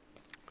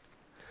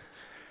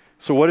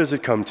 So what does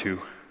it come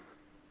to?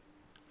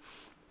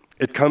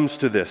 It comes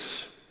to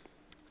this.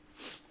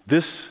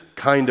 This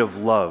kind of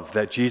love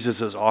that Jesus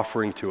is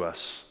offering to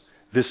us,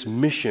 this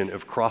mission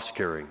of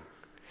cross-carrying,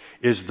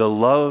 is the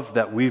love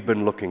that we've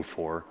been looking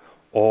for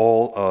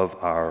all of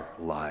our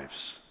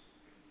lives.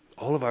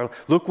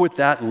 Look what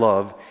that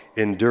love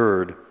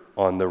endured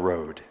on the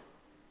road.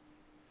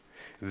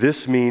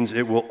 This means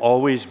it will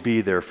always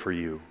be there for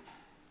you.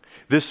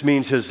 This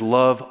means his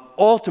love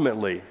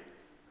ultimately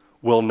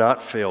will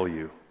not fail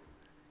you,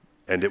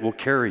 and it will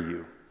carry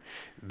you.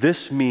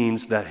 This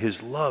means that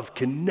his love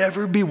can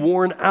never be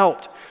worn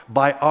out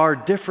by our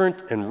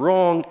different and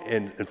wrong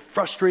and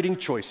frustrating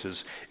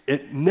choices.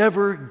 It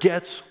never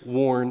gets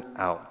worn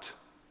out.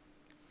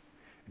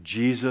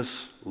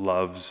 Jesus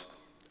loves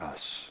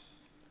us.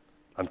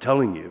 I'm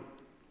telling you,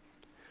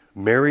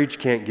 marriage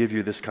can't give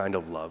you this kind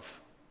of love.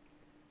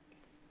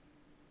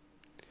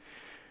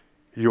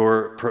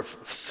 Your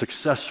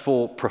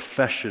successful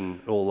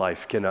professional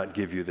life cannot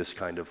give you this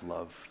kind of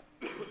love.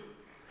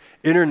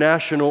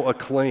 International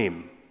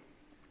acclaim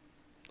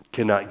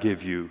cannot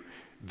give you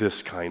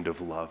this kind of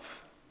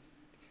love.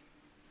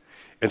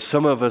 And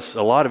some of us,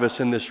 a lot of us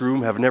in this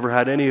room, have never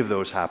had any of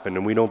those happen,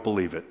 and we don't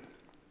believe it.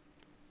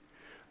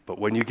 But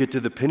when you get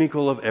to the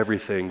pinnacle of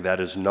everything that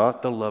is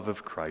not the love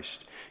of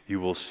Christ, you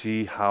will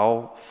see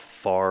how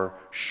far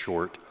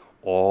short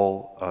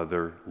all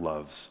other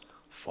loves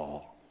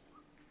fall.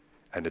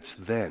 And it's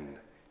then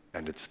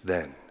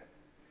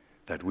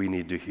that we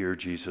need to hear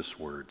Jesus'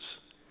 words.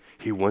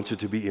 He wants it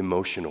to be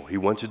emotional. He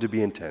wants it to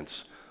be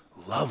intense.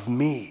 Love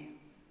me.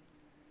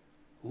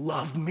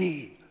 Love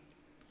me.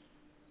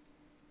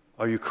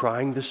 Are you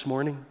crying this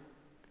morning?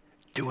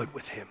 Do it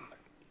with him.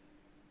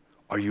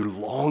 Are you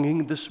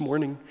longing this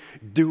morning?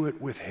 Do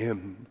it with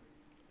him.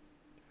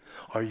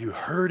 Are you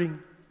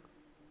hurting?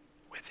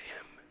 With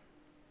him.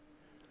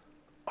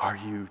 Are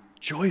you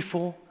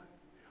joyful?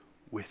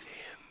 With him.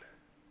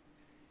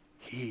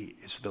 He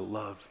is the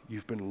love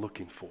you've been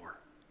looking for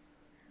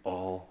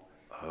all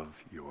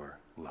of your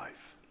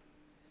life.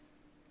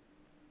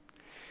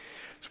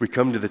 As we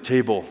come to the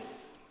table,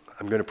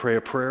 I'm going to pray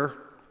a prayer,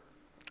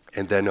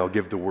 and then I'll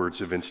give the words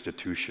of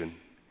institution.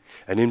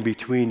 And in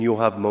between, you'll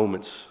have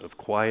moments of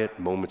quiet,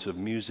 moments of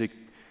music.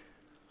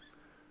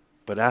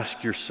 But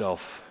ask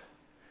yourself,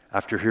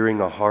 after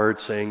hearing a hard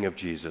saying of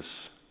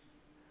Jesus,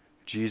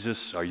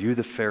 Jesus, are you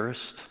the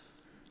fairest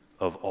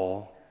of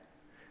all?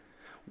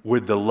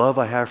 Would the love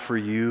I have for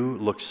you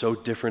look so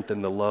different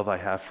than the love I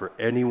have for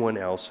anyone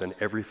else and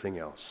everything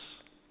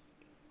else?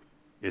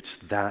 It's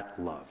that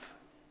love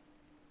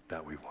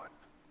that we want.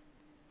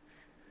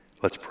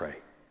 Let's pray.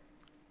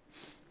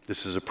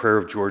 This is a prayer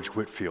of George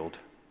Whitefield,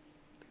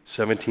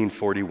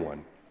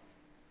 1741.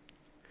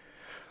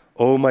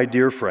 Oh, my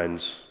dear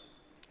friends,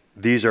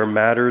 these are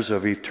matters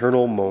of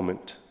eternal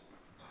moment.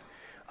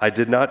 I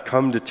did not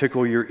come to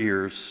tickle your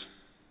ears.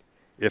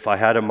 If I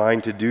had a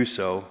mind to do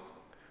so,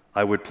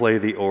 I would play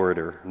the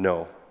orator.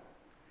 No.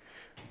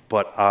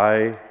 But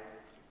I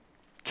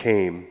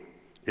came,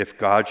 if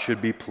God should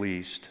be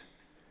pleased,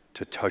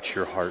 to touch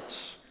your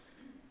hearts.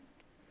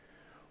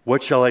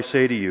 What shall I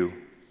say to you?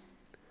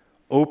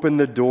 Open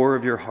the door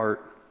of your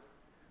heart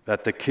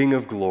that the King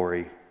of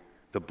glory,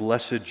 the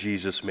blessed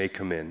Jesus, may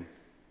come in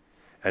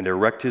and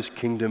erect his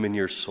kingdom in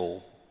your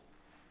soul.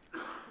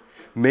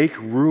 Make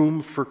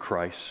room for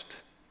Christ.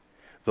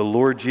 The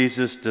Lord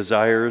Jesus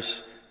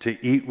desires to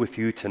eat with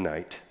you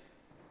tonight.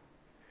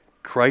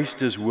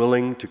 Christ is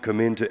willing to come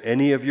into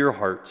any of your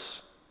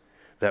hearts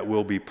that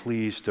will be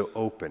pleased to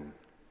open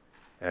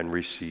and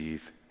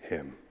receive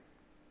him.